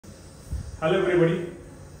Hello everybody.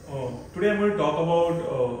 Today I'm going to talk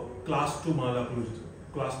about class 2 malocclusion.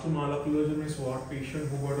 Class 2 malocclusion is what? Patient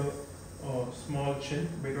who got a small chin,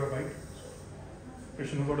 bigger bite.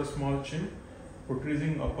 Patient who got a small chin,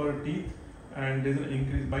 protruding upper teeth, and there's an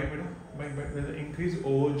increase bite. There's an increased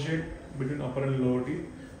overjet between upper and lower teeth,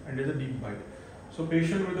 and there's a deep bite. So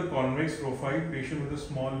patient with a convex profile, patient with a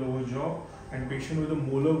small lower jaw, and patient with a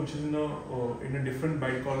molar which is in a different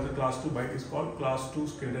bite called the class 2 bite is called class 2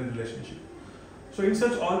 skeletal relationship. So in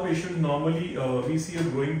such all patients, normally we see a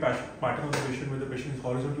growing pattern of the patient where the patient is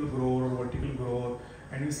horizontal growth or vertical growth,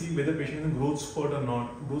 and we see whether the patient is in growth spurt or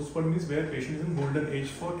not. Growth spurt means where patient is in golden age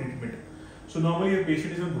for treatment. So normally a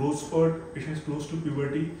patient is in growth spurt, patient is close to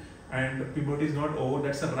puberty, and puberty is not over.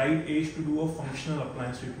 That's the right age to do a functional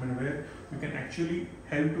appliance treatment where you can actually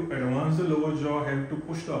help to advance the lower jaw, help to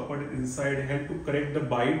push the upper teeth inside, help to correct the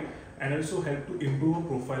bite, and also help to improve the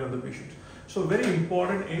profile of the patient. So very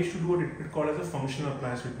important age to do a treatment called as a functional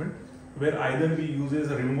appliance treatment, where either we use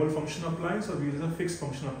as a removable functional appliance or we use a fixed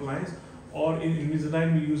functional appliance, or in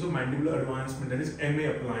Invisalign we use a mandibular advancement, that is MA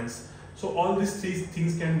appliance. So all these three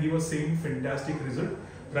things can give a same fantastic result.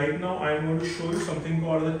 Right now I am going to show you something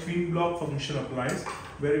called the twin block functional appliance,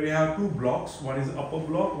 where we have two blocks. One is the upper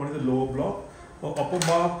block, one is the lower block. The upper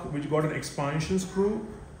block which got an expansion screw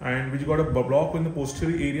and which got a block in the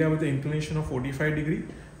posterior area with the inclination of 45 degree.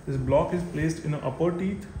 This block is placed in the upper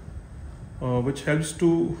teeth, which helps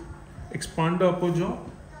to expand the upper jaw,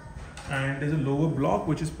 and there's a lower block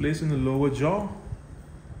which is placed in the lower jaw,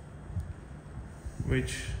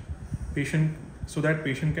 which patient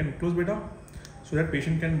can close beta, so that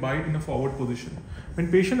patient can bite in a forward position.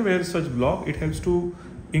 When patient wears such block, it helps to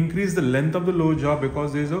increase the length of the lower jaw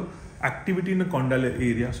because there is a activity in the condylar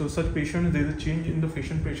area. So such patient, there is a change in the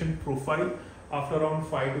patient profile after around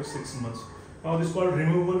 5 to 6 months. Now this is called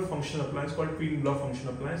removable functional appliance, called twin block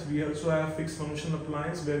functional appliance. We also have fixed functional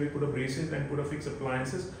appliance where we put a braces and put a fixed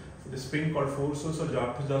appliances. The spring called forces or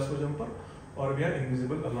jasper jumper, or we have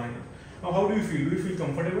invisible aligner. Now how do you feel? Do you feel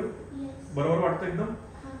comfortable? Yes. बराबर बात एकदम?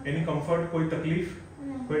 Any comfort? कोई तकलीफ?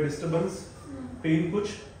 कोई disturbance? Pain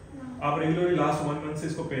कुछ? आप regularly last 1 month से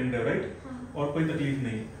इसको पेन रहे, राइट? और कोई तकलीफ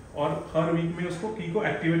नहीं, और हर वीक में उसको की को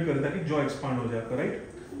एक्टिवेट करता है कि जॉ एक्सपांड हो जाए, right?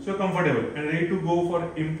 So comfortable and ready to go for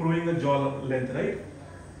improving the jaw length, right?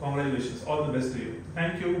 Congratulations, all the best to you.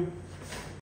 Thank you.